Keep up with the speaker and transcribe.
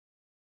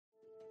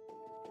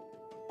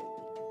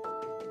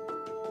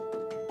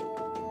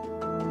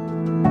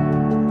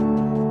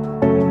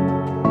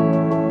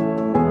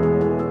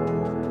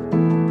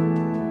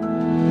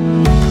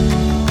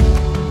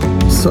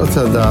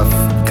Sotah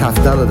daf kaf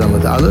daled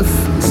amud aleph,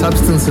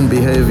 substance and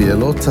behavior,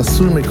 lo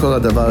תסור מכל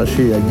הדבר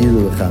אשר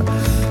יגידו לך.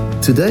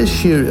 Today's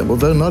shir,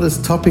 although not as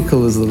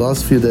topical as the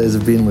last few days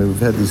have been, where we've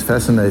had these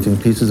fascinating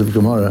pieces of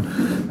Gemara,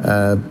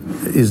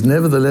 is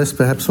nevertheless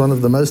perhaps one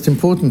of the most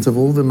important of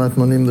all the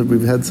matmonim that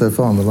we've had so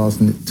far in the last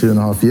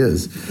 2.5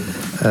 years.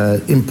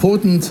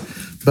 Important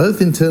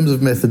both in terms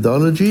of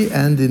methodology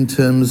and in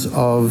terms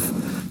of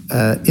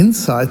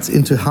insights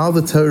into how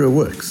the Torah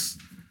works,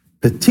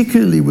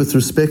 particularly with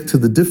respect to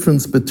the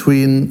difference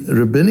between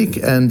rabbinic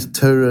and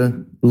Torah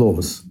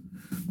laws.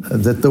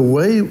 That the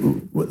way,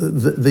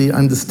 the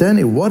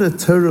understanding what a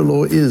Torah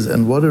law is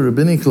and what a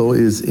rabbinic law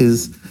is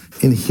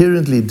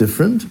inherently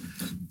different,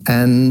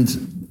 and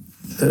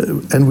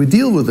we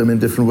deal with them in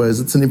different ways.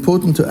 It's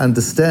important to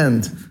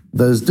understand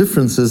those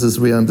differences as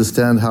we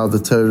understand how the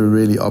Torah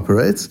really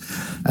operates,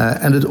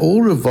 and it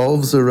all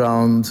revolves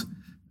around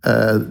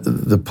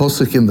the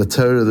posuk in the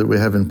Torah that we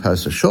have in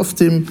Parashat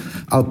Shoftim,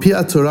 Al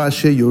pi Torah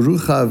asher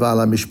yorucha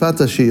v'al mishpat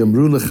asher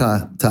yamru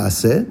lecha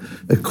ta'aseh,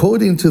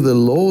 according to the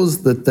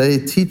laws that they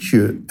teach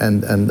you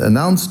and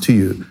announce to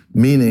you,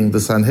 meaning the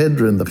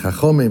Sanhedrin, the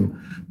Chachomim,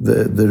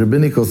 the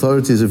rabbinic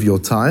authorities of your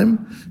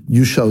time,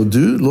 you shall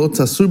do. Lo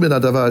tasur ben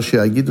hadavar asher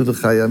ygidu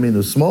lecha yamin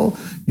u'smol.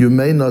 You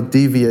may not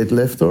deviate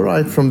left or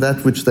right from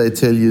that which they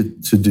tell you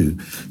to do,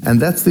 and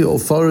that's the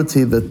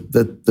authority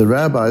that the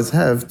rabbis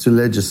have to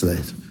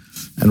legislate.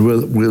 And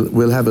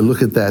we'll have a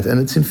look at that. And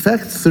it's in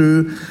fact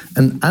through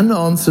an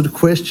unanswered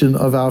question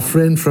of our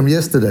friend from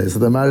yesterday. So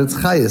the Maritz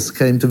Chayes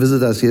came to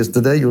visit us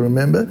yesterday, you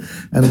remember,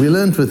 and we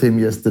learned with him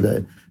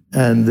yesterday.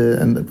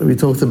 And we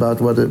talked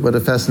about what a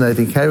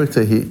fascinating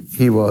character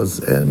he was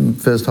in the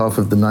first half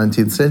of the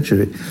 19th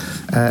century.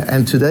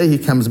 And today he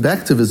comes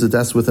back to visit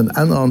us with an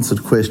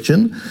unanswered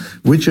question,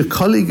 which a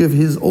colleague of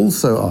his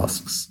also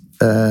asks.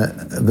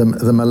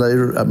 The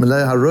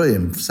Malay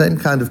Haroim, same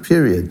kind of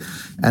period.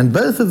 And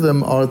both of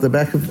them are at the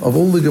back of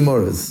all the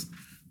Gemaras.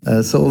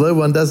 So although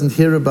one doesn't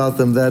hear about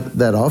them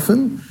that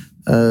often,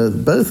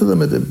 both of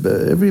them at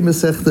every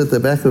Masechta, at the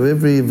back of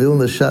every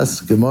Vilna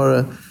Shas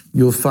Gemara,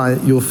 you'll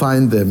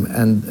find them,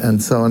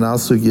 and so on our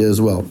sugya as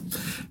well.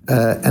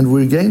 And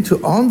we're going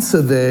to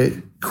answer their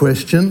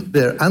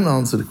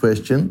unanswered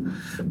question,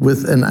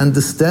 with an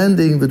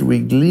understanding that we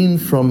glean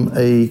from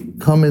a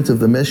comment of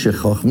the Meshech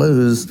Chochmah,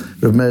 who's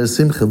Rav Meir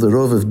Simcha, the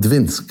Rov of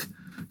Dvinsk,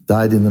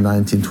 died in the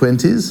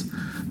 1920s.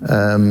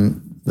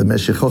 The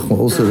Meshech Chochmah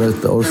also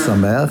wrote the Or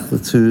Sameach. The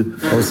two,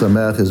 Or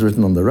Sameach is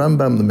written on the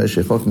Rambam, the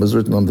Meshech Chochmah is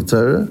written on the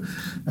Torah.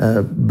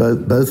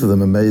 Both of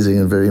them amazing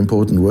and very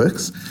important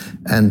works.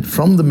 And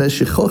from the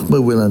Meshech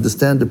Chochmah we'll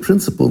understand a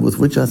principle with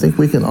which I think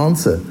we can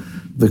answer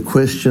the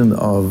question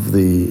of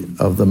the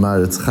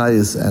Maritz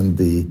Chayes and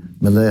the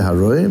Malay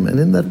Haroim, and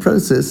in that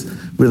process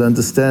we'll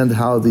understand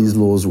how these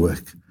laws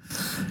work.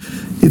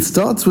 It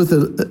starts with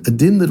a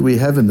din that we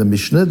have in the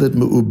Mishnah, that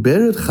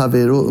me'uberet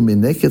chavero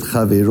u'mineket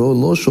chavero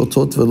lo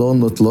shotot velo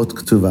notlot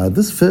ktuva.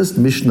 This first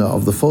Mishnah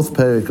of the fourth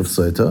parak of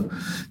Sotah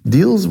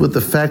deals with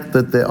the fact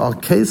that there are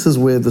cases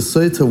where the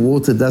Sotah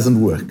water doesn't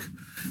work.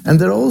 And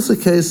there are also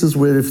cases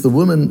where if the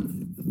woman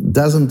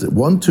doesn't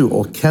want to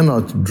or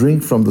cannot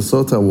drink from the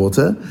Sotah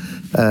water,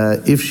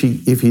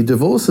 if he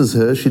divorces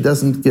her, she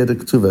doesn't get a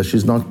ketuvah.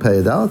 She's not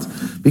paid out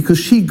because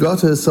she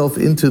got herself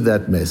into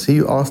that mess. He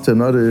asked her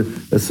not to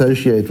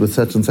associate with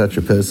such and such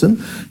a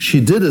person.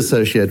 She did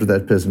associate with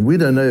that person. We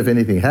don't know if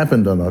anything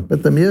happened or not,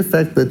 but the mere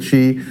fact that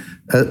she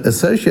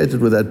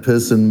associated with that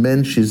person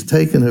meant she's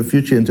taken her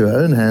future into her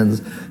own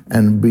hands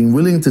and been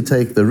willing to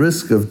take the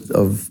risk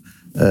of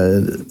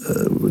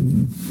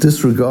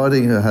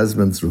disregarding her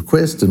husband's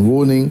request and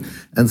warning,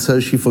 and so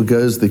she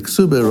forgoes the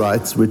ksuba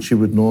rights which she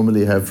would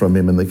normally have from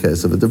him in the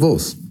case of a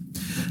divorce.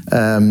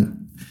 And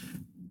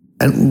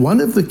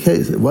one of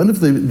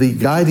the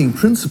guiding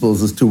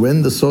principles as to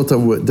when the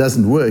Sotah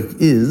doesn't work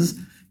is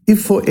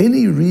if for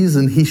any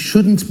reason he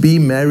shouldn't be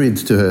married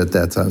to her at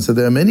that time. So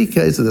there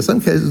are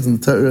some cases in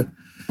the Torah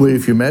where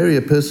if you marry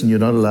a person you're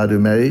not allowed to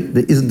marry,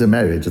 there isn't a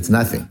marriage, it's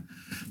nothing.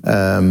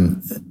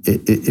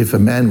 If a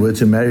man were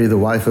to marry the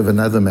wife of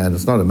another man,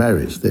 it's not a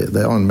marriage.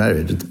 They aren't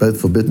married. It's both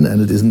forbidden and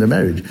it isn't a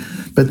marriage.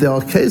 But there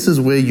are cases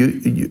where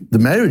the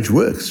marriage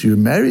works. You're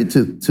married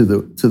to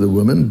the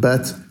woman,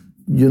 but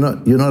you're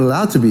not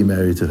allowed to be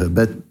married to her.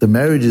 But the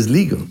marriage is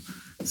legal,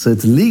 so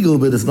it's legal,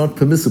 but it's not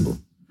permissible.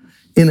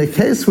 In a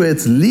case where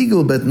it's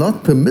legal but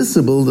not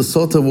permissible, the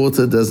Sotah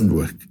water doesn't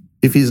work.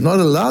 If he's not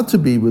allowed to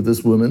be with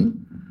this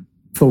woman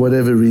for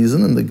whatever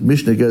reason, and the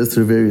Mishnah goes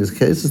through various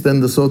cases, then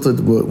the Sotah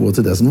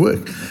water doesn't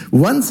work.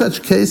 One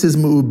such case is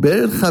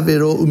me'uber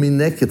chavero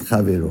u'mineket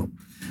chavero.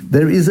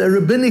 There is a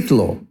rabbinic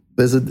law,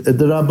 there's a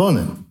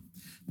derabanan,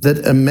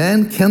 that a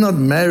man cannot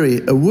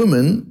marry a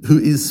woman who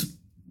is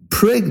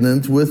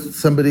pregnant with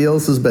somebody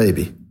else's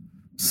baby.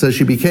 So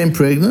she became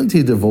pregnant,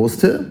 he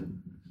divorced her.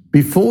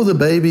 Before the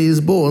baby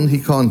is born, he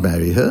can't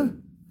marry her.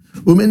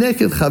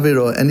 U'mineket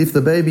chavero, and if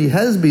the baby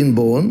has been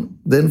born,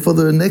 then for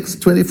the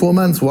next 24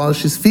 months while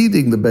she's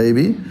feeding the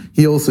baby,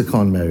 he also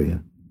can't marry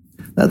her.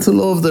 That's the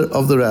law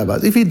of the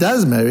rabbis. If he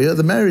does marry her,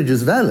 the marriage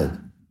is valid,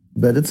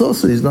 but it's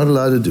also, he's not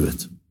allowed to do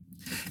it.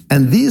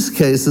 And these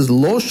cases,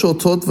 lo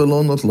shotot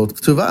velo notlot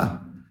ktuva.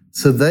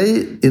 So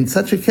they, in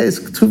such a case,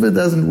 ktuva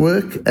doesn't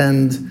work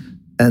and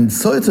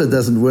Sotah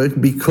doesn't work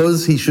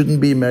because he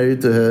shouldn't be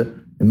married to her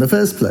in the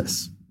first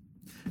place.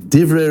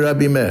 Divrei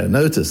Rabbi Meir.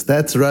 Notice,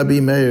 that's Rabbi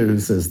Meir who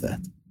says that.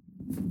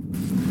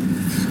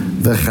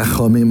 The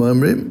Chachomim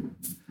omrim.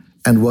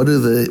 And what do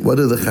the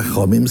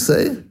Chachomim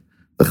say?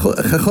 The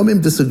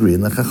Chachomim disagree.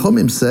 And the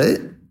Chachomim say,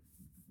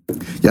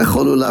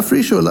 Yacholu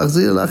lafrisho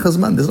lachzir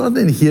lachazman. There's not an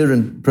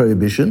inherent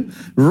prohibition.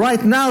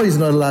 Right now he's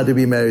not allowed to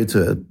be married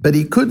to her, but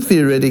he could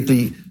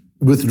theoretically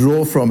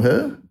withdraw from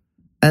her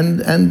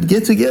and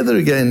get together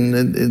again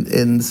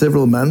in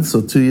several months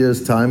or 2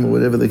 years' time or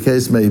whatever the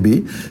case may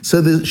be.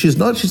 So she's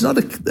not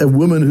a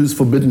woman who's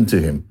forbidden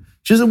to him.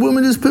 She's a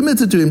woman who's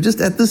permitted to him.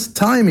 Just at this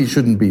time he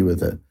shouldn't be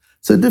with her.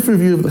 So a different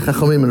view of the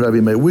Chachamim and Rabbi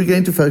Meir. We're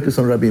going to focus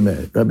on Rabbi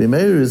Meir. Rabbi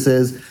Meir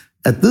says,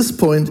 at this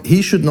point,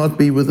 he should not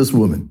be with this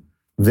woman.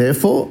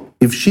 Therefore,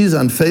 if she's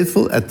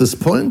unfaithful at this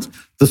point,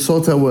 the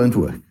Sotah won't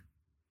work.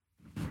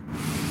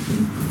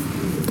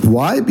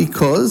 Why?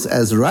 Because,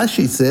 as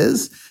Rashi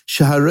says,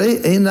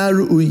 Shaharei eina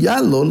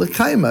ru'uya lo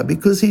l'kaima,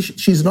 because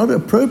she's not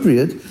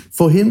appropriate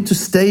for him to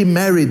stay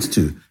married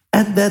to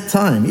at that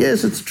time.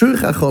 Yes, it's true,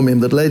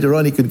 Chachomim, that later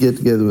on he could get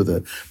together with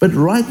her. But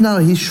right now,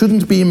 he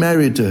shouldn't be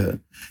married to her.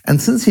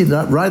 And since he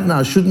right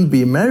now shouldn't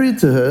be married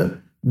to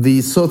her, the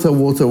Sotah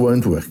water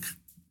won't work.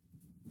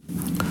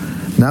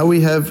 Now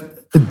we have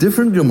a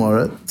different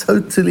Gemara,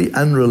 totally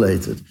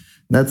unrelated.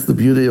 That's the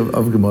beauty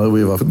of Gemara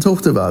we've often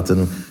talked about.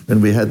 And when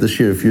we had the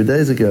shir a few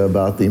days ago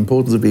about the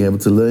importance of being able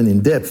to learn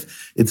in depth,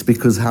 it's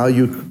because how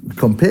you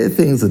compare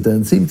things that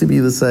don't seem to be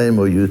the same,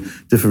 or you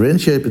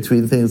differentiate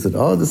between things that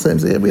are the same.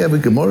 So here we have a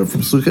Gemara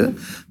from Sukkah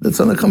that's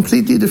on a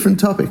completely different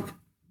topic.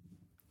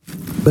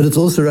 But it's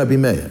also Rabbi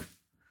Meir.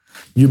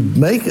 You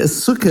make a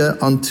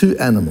sukkah on two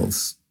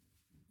animals.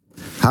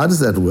 How does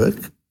that work?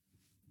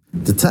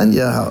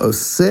 Tanya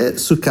ha'oseh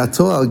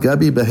sukkato al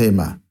gabi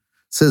behema.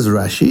 Says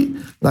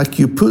Rashi, like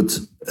you put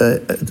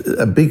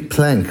a big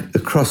plank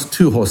across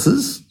two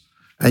horses,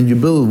 and you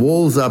build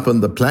walls up on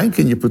the plank,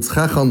 and you put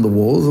schach on the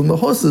walls, and the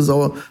horses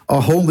are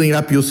holding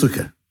up your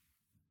sukkah.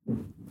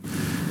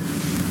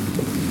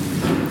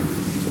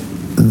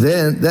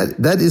 Then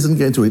that isn't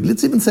going to work.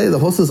 Let's even say the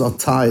horses are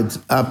tied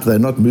up, they're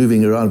not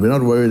moving around. We're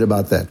not worried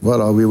about that. What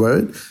are we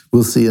worried?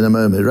 We'll see in a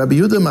moment. Rabbi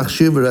Yehuda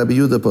machshiv, Rabbi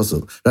Yehuda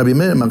posel. Rabbi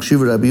Meir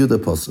machshiv, Rabbi Yehuda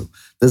posel.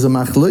 There's a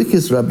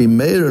machlokes Rabbi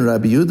Meir and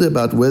Rabbi Yehuda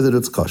about whether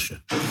it's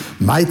kosher.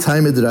 My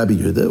time at Rabbi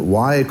Yehuda,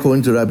 why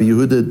according to Rabbi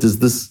Yehuda does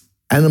this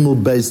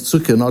animal-based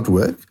sukkah not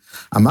work?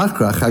 The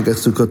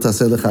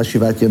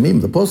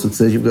Pasuk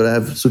says you've got to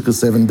have sukkah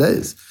 7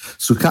 days.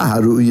 Sukkah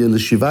haru'iyah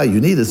l'shiva.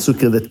 You need a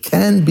sukkah that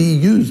can be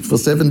used for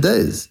 7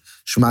 days.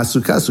 Shema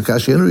sukkah, sukkah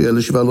she'en ru'iyah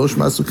l'shiva, lo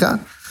shema sukkah.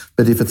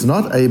 But if it's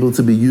not able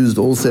to be used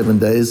all 7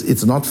 days,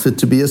 it's not fit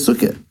to be a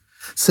sukkah.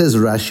 Says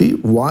Rashi,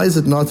 why is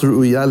it not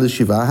ru'iyah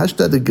l'shiva?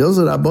 Hashtag the girls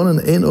are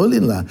Rabbanan ein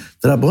olin la.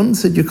 The Rabbanan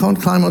said you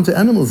can't climb onto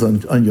animals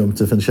on Yom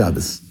Tov and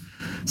Shabbos.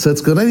 So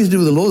it's got nothing to do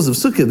with the laws of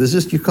Sukkah. There's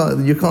just you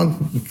can't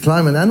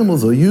climb on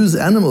animals or use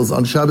animals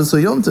on Shabbos or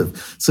Yom Tov.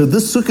 So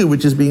this Sukkah,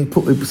 which is being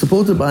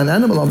supported by an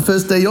animal on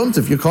first day Yom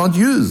Tov, you can't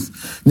use.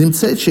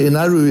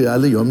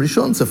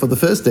 So for the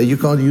first day, you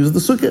can't use the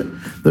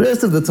Sukkah. The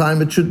rest of the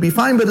time, it should be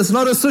fine, but it's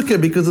not a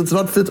Sukkah because it's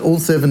not fit all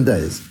 7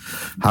 days.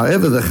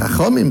 However, the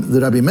Chachomim,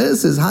 the Rabbi Meir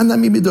says, it's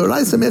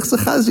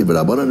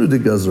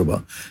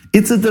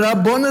a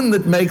Drabonan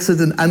that makes it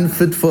an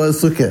unfit for a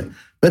Sukkah.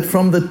 But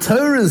from the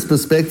Torah's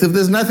perspective,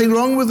 there's nothing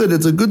wrong with it.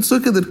 It's a good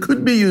sukkah that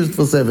could be used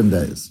for 7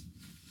 days.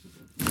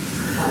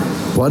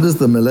 What does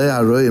the Malei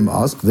HaRoim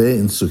ask there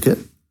in sukkah?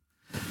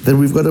 That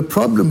we've got a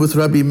problem with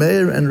Rabbi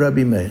Meir and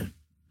Rabbi Meir.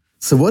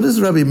 So what does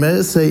Rabbi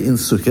Meir say in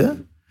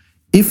sukkah?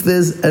 If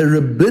there's a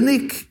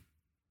rabbinic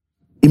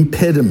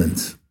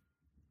impediment,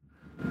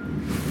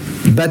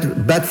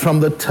 but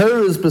from the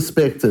Torah's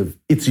perspective,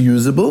 it's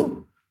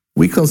usable,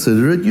 we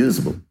consider it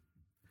usable.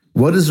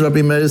 What does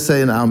Rabbi Meir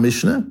say in our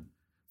Mishnah?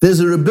 There's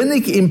a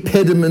rabbinic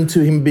impediment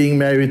to him being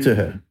married to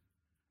her,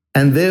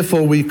 and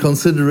therefore we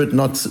consider it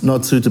not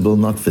suitable,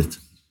 not fit.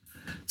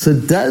 So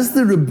does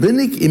the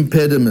rabbinic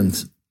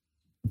impediment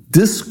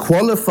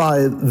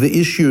disqualify the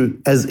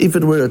issue as if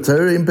it were a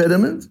Torah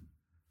impediment?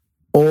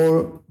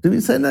 Or do we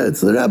say, no,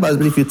 it's the rabbis,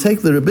 but if you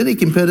take the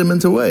rabbinic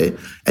impediment away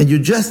and you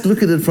just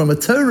look at it from a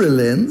Torah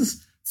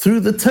lens,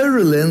 through the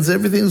Torah lens,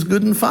 everything's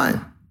good and fine.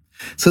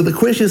 So the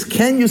question is,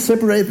 can you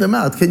separate them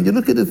out? Can you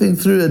look at a thing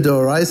through a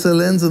Doraisa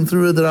lens and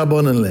through a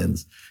Rabbanan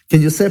lens?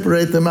 Can you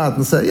separate them out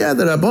and say, yeah,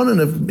 the Rabbanan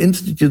have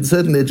instituted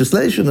certain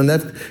legislation and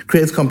that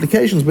creates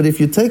complications, but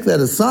if you take that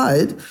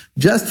aside,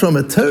 just from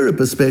a Torah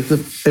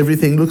perspective,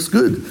 everything looks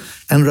good.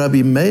 And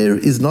Rabbi Meir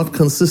is not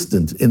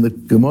consistent in the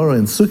Gemara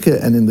in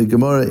Sukkah and in the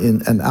Gemara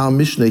and our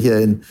Mishnah here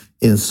in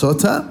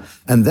Sotah,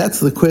 and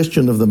that's the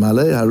question of the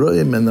Malei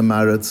HaRoim and the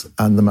Maretz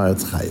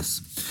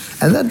Chayes.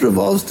 And that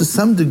revolves to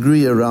some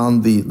degree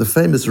around the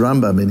famous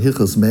Rambam in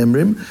Hilchos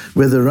Memrim,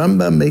 where the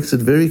Rambam makes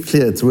it very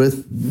clear. It's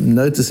worth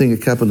noticing a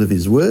couple of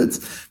his words.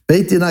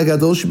 Beit Din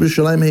HaGadol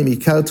Sheb'Yerushalayim Hem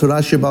Ikar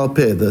Torah Sheba'al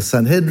Peh. The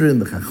Sanhedrin,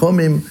 the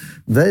Chachomim,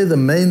 They're the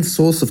main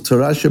source of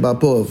Torah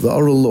Shebapo, of the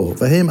oral law.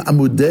 Vahem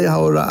amudei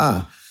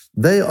haora'ah.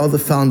 They are the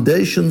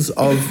foundations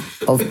of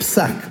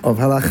psak, of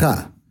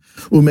halacha.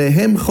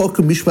 Umehem chok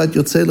mishpat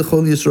yotzei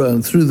lechol Yisrael.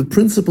 And through the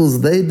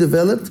principles they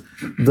developed,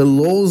 the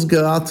laws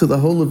go out to the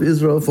whole of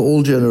Israel for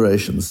all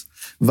generations.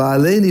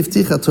 Va'alei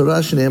nifticha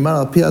Torah shne'emar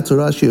al pi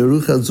haTorah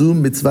she'erucha zu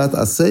mitzvat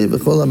aseh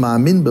v'chol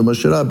ha'ma'amin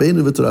b'Moshe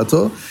Rabbeinu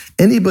v'Torato.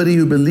 Anybody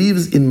who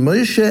believes in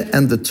Moshe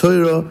and the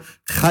Torah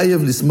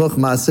chayev lismoch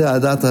ma'aseh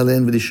adat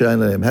alein v'lishayin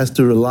aleim, has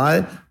to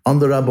rely on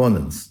the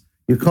Rabbanans.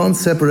 You can't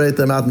separate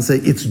them out and say,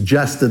 it's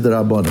just the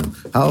Rabbanan.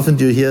 How often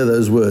do you hear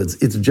those words?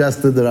 It's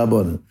just the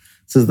Rabbanan.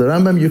 Says the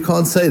Rambam, you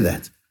can't say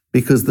that,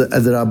 because the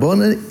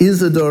Rabbanan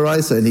is a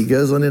Doraisa, and he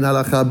goes on in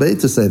Halakha Bey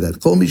to say that.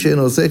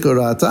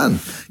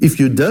 If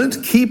you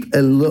don't keep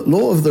a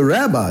law of the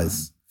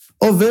rabbis,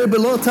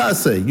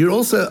 you're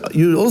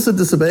also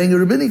disobeying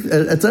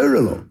a Torah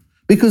law.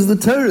 Because the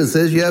Torah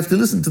says you have to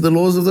listen to the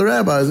laws of the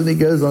rabbis, and he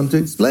goes on to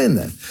explain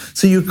that.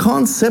 So you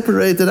can't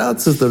separate it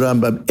out, says the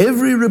Rambam.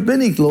 Every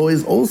rabbinic law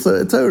is also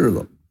a Torah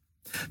law.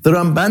 The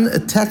Ramban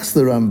attacks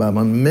the Rambam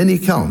on many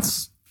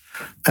counts.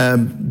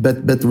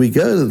 But we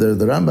go,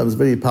 the Rambam is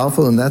very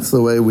powerful, and that's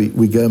the way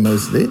we go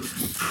mostly.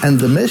 And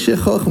the Meshech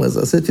Chochmah, as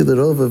I said to you, the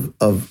Rov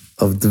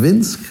of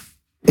Dvinsk,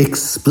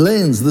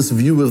 explains this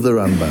view of the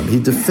Rambam. He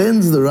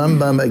defends the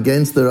Rambam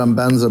against the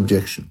Ramban's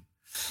objection.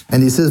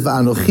 And he says,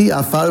 "Va'anochi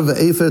afar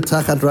ve'efer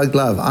tachat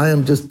raglav." I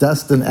am just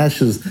dust and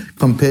ashes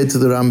compared to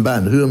the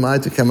Ramban. Who am I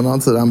to come and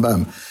answer the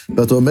Rambam?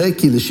 But omer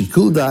ki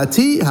l'shikul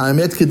da'ati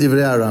ha'emet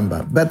kedivrei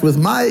Rambam. But with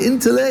my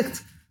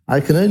intellect, I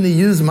can only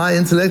use my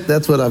intellect.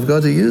 That's what I've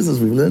got to use, as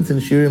we've learned in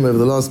Shiurim over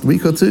the last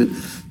week or two.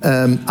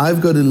 I've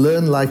got to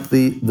learn like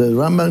the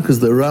Rambam, because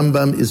the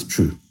Rambam is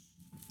true.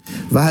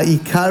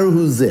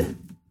 Va'ha'ikaru zeh.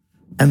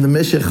 And the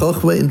Meshech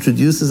Chochmah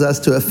introduces us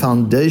to a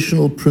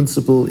foundational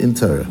principle in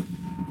Torah.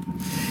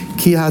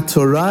 Ki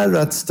ha-Torah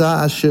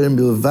ratzta asher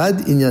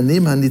milvad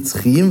inyanim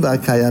hanitzchiyim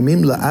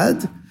v'akayamim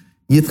la'ad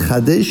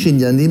yitchadesh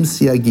inyanim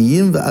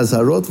siyagiyim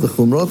v'azharot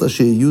v'chumrot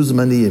asher yiyu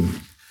zmaniyim.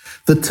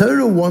 The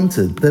Torah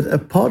wanted that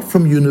apart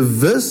from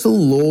universal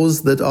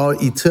laws that are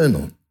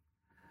eternal,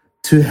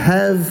 to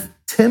have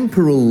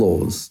temporal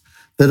laws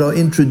that are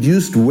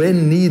introduced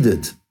when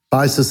needed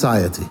by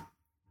society.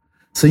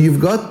 So you've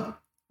got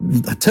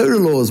Torah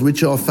laws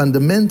which are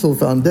fundamental,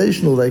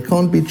 foundational, they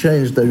can't be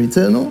changed, they're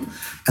eternal.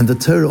 And the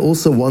Torah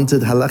also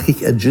wanted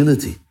halachic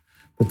agility.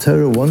 The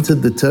Torah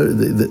wanted the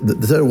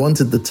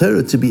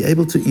Torah to be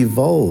able to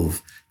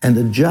evolve and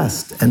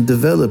adjust and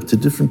develop to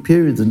different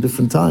periods and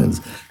different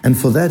times. And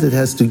for that it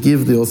has to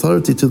give the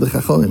authority to the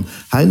Chachamim.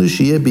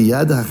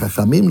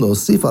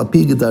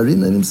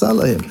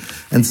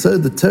 And so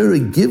the Torah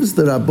gives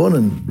the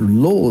Rabbanan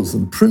laws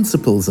and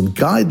principles and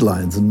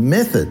guidelines and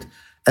method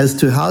as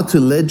to how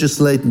to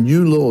legislate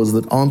new laws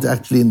that aren't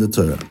actually in the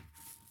Torah.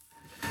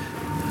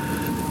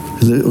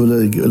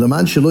 Nobody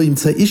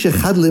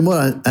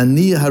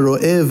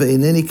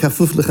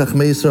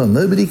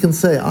can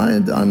say,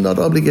 I'm not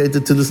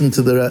obligated to listen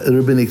to the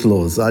rabbinic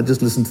laws. I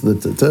just listen to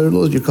the Torah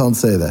laws. You can't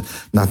say that.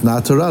 Not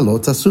Torah, law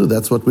tasur.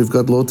 That's what we've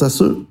got, law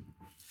tasur.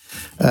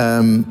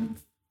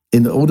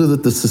 In order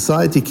that the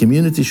society,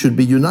 community should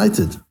be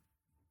united.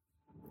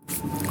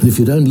 And if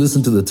you don't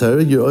listen to the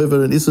Torah, you're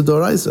over an Issa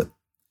Doraisa.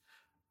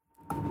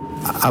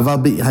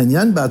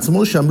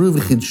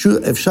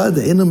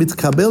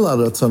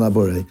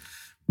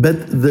 But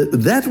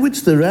that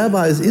which the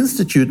rabbis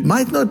institute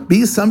might not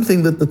be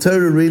something that the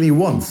Torah really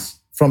wants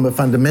from a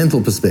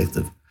fundamental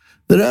perspective.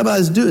 The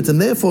rabbis do it,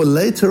 and therefore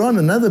later on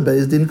another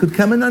Beis Din could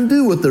come and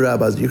undo what the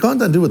rabbis do. You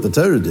can't undo what the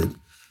Torah did,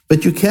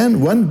 but you can.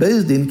 One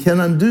Beis Din can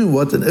undo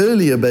what an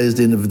earlier Beis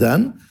Din have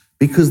done,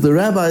 because the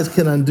rabbis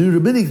can undo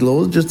rabbinic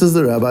laws just as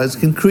the rabbis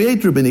can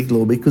create rabbinic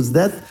law, because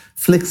that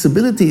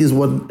flexibility is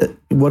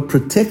what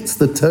protects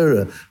the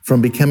Torah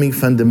from becoming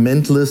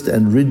fundamentalist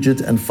and rigid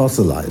and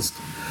fossilized.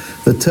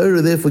 The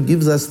Torah therefore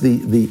gives us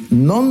the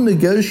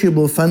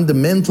non-negotiable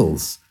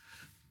fundamentals,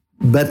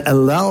 but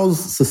allows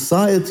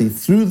society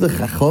through the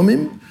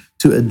Chachomim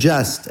to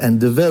adjust and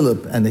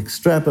develop and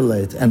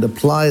extrapolate and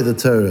apply the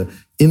Torah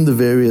in the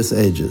various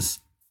ages.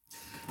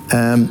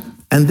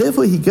 And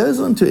therefore he goes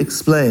on to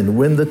explain,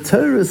 when the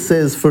Torah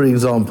says, for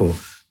example,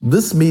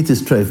 this meat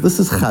is treif, this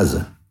is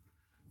chazer.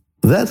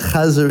 That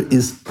chazer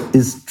is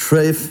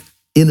treif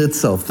in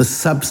itself, the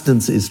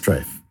substance is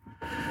treif.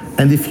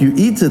 And if you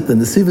eat it, the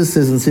Nesiva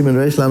says in Siman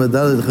Reish Lamed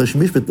Daled Chosh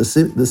Mishpat, the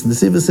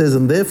Nesiva says,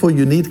 and therefore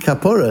you need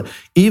kapora,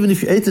 even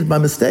if you ate it by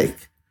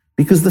mistake.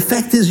 Because the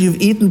fact is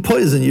you've eaten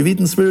poison, you've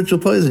eaten spiritual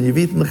poison, you've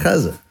eaten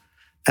chazer.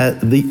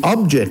 The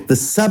object, the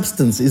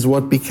substance is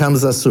what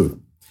becomes asur.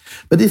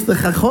 But if the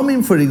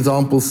Chachomim, for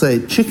example, say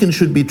chicken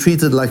should be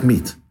treated like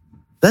meat,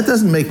 that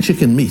doesn't make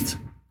chicken meat.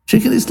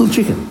 Chicken is still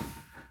chicken.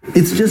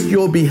 It's just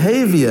your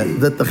behavior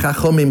that the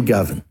Chachomim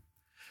govern.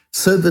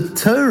 So the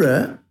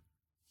Torah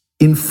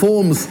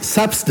informs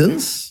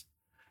substance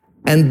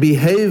and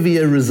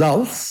behavior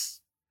results,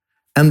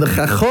 and the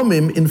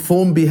Chachomim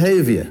inform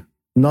behavior,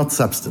 not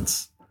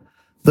substance.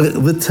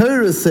 The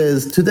Torah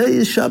says, today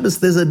is Shabbos,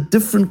 there's a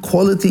different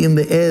quality in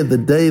the air, the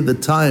day, the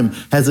time,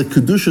 has a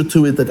kedusha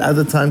to it that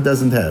other time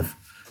doesn't have.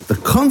 The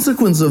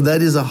consequence of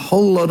that is a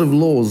whole lot of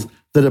laws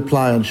that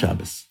apply on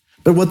Shabbos.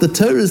 But what the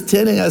Torah is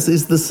telling us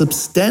is the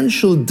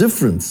substantial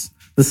difference,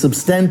 the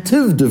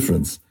substantive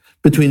difference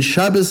between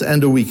Shabbos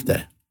and a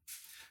weekday.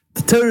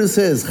 The Torah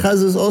says,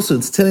 Chazas also,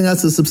 it's telling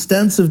us a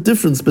substantive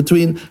difference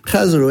between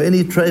Chazar or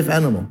any treif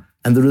animal.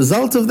 And the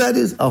result of that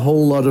is a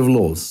whole lot of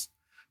laws.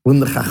 When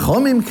the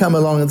Chachomim come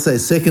along and say,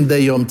 second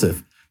day Yom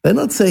Tov, they're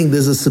not saying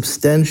there's a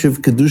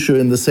substantive kedusha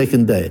in the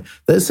second day.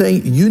 They're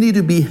saying you need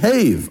to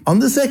behave on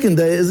the second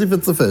day as if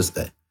it's the first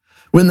day.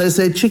 When they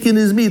say chicken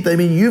is meat, they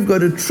mean you've got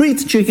to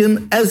treat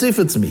chicken as if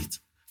it's meat.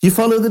 You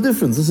follow the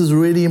difference. This is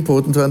really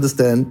important to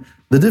understand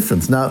the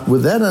difference. Now,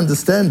 with that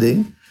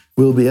understanding,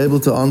 we'll be able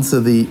to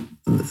answer the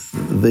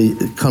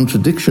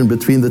contradiction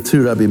between the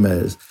two Rabbi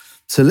Meirs.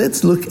 So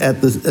let's look at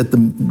the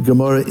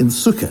Gemara in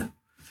Sukkah,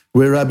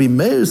 where Rabbi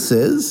Meir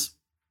says,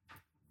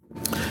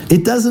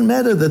 it doesn't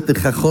matter that the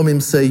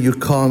Chachomim say you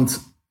can't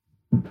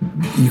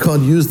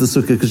use the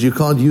Sukkah because you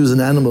can't use an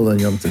animal on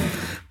Yom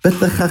Tov. But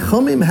the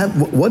Chachomim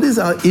have, what is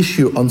our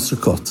issue on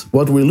Sukkot?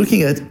 What we're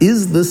looking at,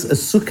 is this a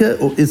Sukkah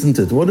or isn't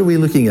it? What are we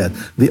looking at?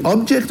 The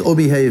object or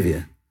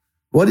behavior?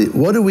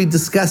 What are we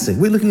discussing?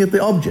 We're looking at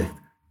the object.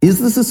 Is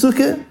this a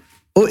Sukkah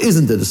or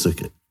isn't it a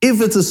Sukkah? If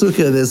it's a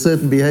Sukkah, there's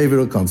certain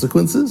behavioral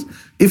consequences.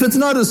 If it's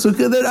not a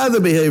Sukkah, there are other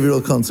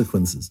behavioral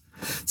consequences.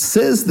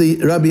 Says the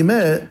Rabbi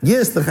Meir,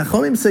 yes, the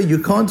Chachomim say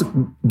you can't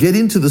get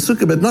into the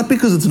Sukkah, but not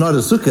because it's not a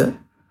Sukkah.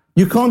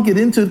 You can't get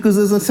into it because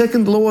there's a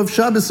second law of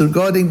Shabbos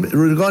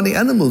regarding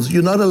animals.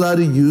 You're not allowed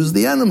to use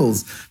the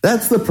animals.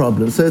 That's the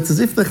problem. So it's as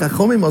if the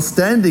Chachomim are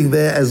standing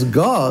there as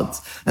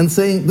guards and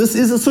saying, this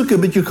is a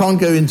Sukkah, but you can't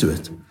go into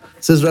it.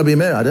 Says Rabbi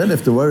Meir, I don't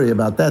have to worry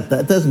about that.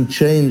 That doesn't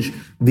change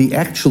the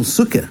actual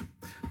Sukkah.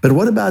 But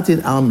what about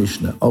in our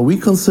Mishnah? Are we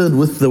concerned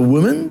with the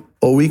woman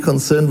or are we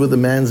concerned with the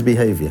man's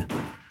behavior?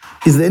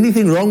 Is there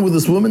anything wrong with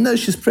this woman? No,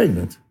 she's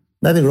pregnant.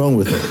 Nothing wrong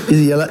with her.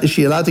 Is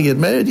she allowed to get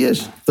married?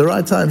 Yes. At the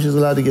right time, she's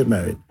allowed to get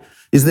married.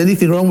 Is there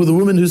anything wrong with the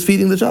woman who's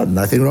feeding the child?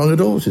 Nothing wrong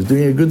at all. She's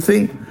doing a good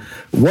thing.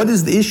 What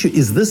is the issue?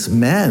 Is this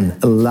man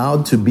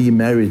allowed to be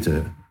married to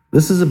her?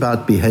 This is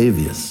about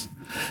behaviors.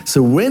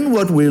 So when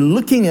what we're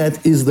looking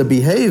at is the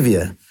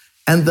behavior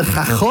and the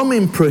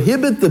Chachomim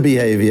prohibit the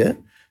behavior,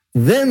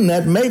 then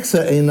that makes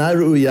her Eina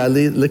Ru'ya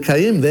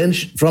L'Kayim. Then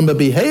from a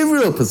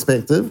behavioral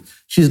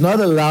perspective, she's not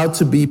allowed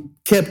to be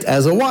kept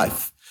as a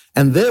wife.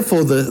 And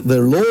therefore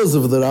the laws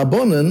of the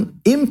Rabbanan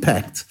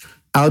impact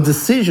our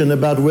decision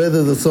about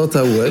whether the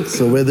Sotah works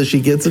or whether she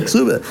gets a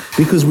ksuba.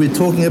 Because we're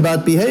talking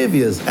about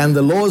behaviors and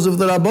the laws of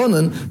the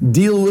Rabbanan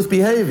deal with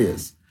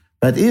behaviors.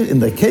 But in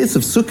the case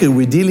of Sukkah,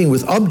 we're dealing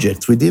with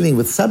objects, we're dealing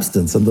with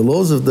substance, and the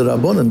laws of the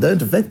Rabbanan don't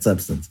affect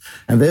substance.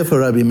 And therefore,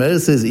 Rabbi Meir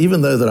says,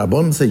 even though the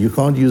Rabbanan say you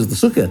can't use the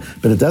Sukkah,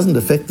 but it doesn't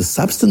affect the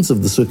substance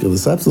of the Sukkah. The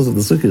substance of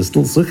the Sukkah is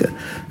still Sukkah.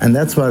 And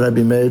that's why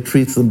Rabbi Meir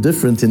treats them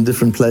different in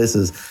different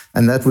places.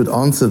 And that would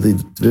answer the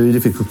very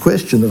difficult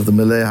question of the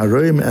Melei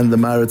Haroim and the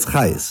Maretz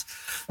Chayes.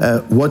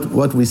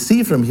 What we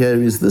see from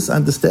here is this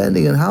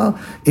understanding and how,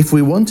 if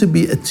we want to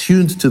be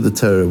attuned to the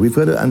Torah, we've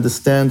got to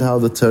understand how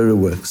the Torah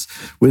works.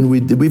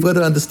 We've got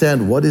to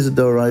understand what is a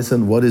Doraisa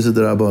and what is a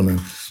Rabbanan.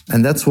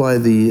 And that's why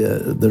the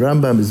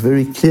Rambam is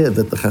very clear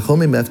that the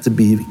Chachomim have to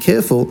be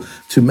careful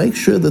to make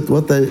sure that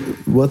what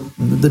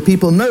the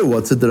people know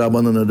what's a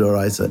Rabbanan or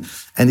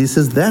Doraisa. And he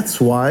says that's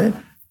why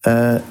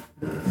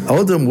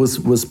Adam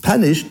was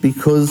punished,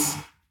 because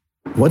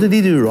what did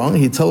he do wrong?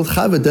 He told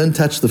Chava, don't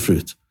touch the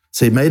fruit.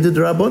 So he made it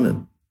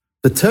Rabbanan.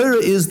 The Torah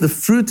is the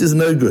fruit is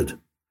no good.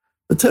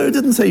 The Torah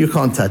didn't say you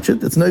can't touch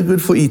it. It's no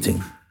good for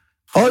eating.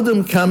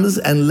 Adam comes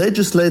and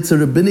legislates a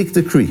rabbinic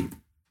decree.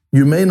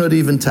 You may not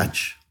even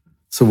touch.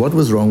 So what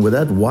was wrong with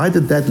that? Why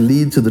did that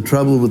lead to the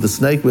trouble with the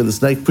snake, where the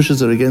snake pushes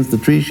her against the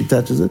tree, she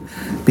touches it?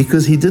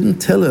 Because he didn't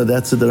tell her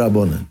that's a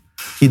Rabbanan.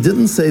 He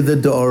didn't say the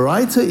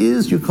D'oraita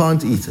is you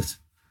can't eat it.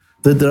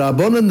 The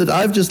Rabbanan that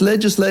I've just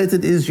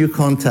legislated is you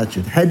can't touch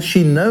it. Had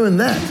she known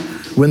that,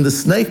 when the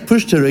snake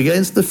pushed her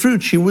against the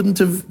fruit, she wouldn't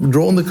have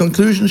drawn the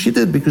conclusion she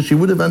did, because she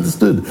would have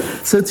understood.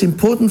 So it's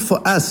important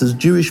for us as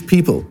Jewish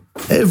people,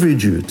 every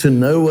Jew, to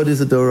know what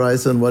is a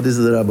Doraisa and what is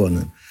a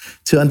Rabbanan.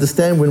 To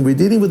understand when we're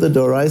dealing with a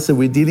Doraisa,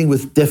 we're dealing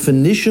with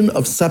definition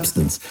of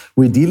substance.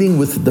 We're dealing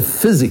with the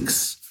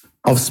physics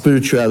of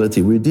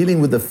spirituality. We're dealing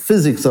with the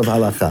physics of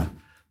halakha.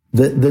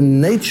 The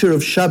nature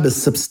of Shabbos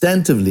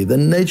substantively, the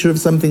nature of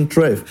something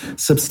treif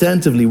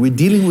substantively. We're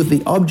dealing with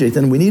the object,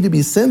 and we need to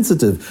be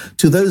sensitive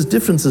to those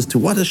differences, to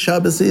what a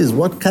Shabbos is,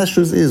 what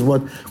kashrus is,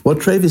 what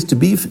treif is,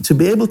 to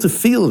be able to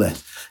feel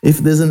that. If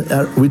there's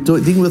we're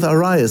dealing with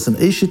arayas, an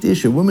eshet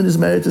ish, a woman is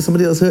married to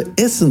somebody else, her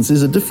essence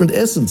is a different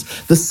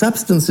essence. The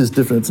substance is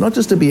different. It's not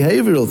just a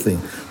behavioral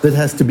thing that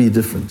has to be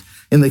different.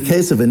 In the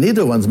case of a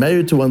niddah, one's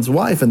married to one's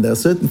wife, and there are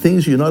certain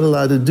things you're not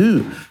allowed to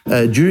do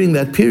during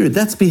that period.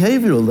 That's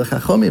behavioral. The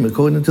Chachomim,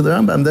 according to the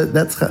Rambam,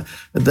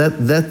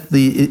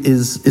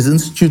 is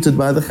instituted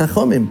by the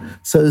Chachomim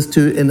so as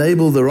to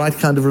enable the right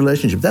kind of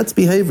relationship. That's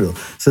behavioral.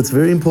 So it's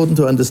very important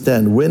to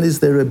understand when is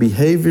there a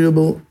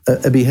behavioral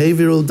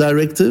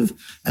directive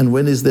and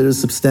when is there a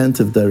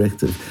substantive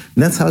directive.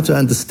 And that's how to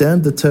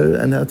understand the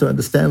Torah and how to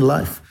understand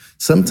life.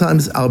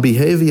 Sometimes our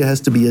behavior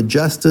has to be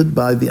adjusted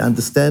by the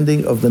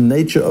understanding of the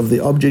nature of the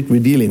object we're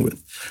dealing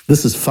with.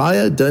 This is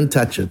fire, don't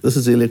touch it. This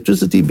is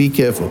electricity, be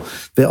careful.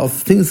 There are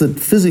things that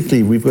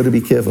physically we've got to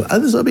be careful.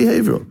 Others are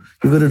behavioral.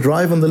 You've got to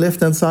drive on the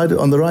left-hand side,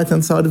 on the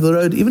right-hand side of the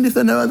road, even if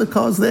there are no other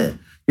cars there.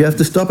 You have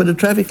to stop at a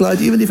traffic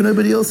light, even if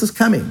nobody else is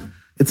coming.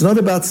 It's not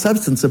about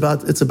substance,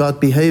 it's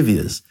about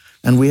behaviors.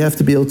 And we have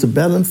to be able to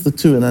balance the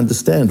two and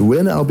understand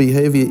when our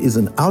behavior is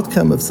an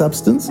outcome of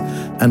substance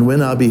and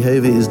when our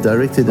behavior is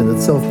directed in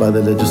itself by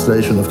the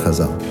legislation of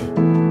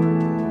Chazal.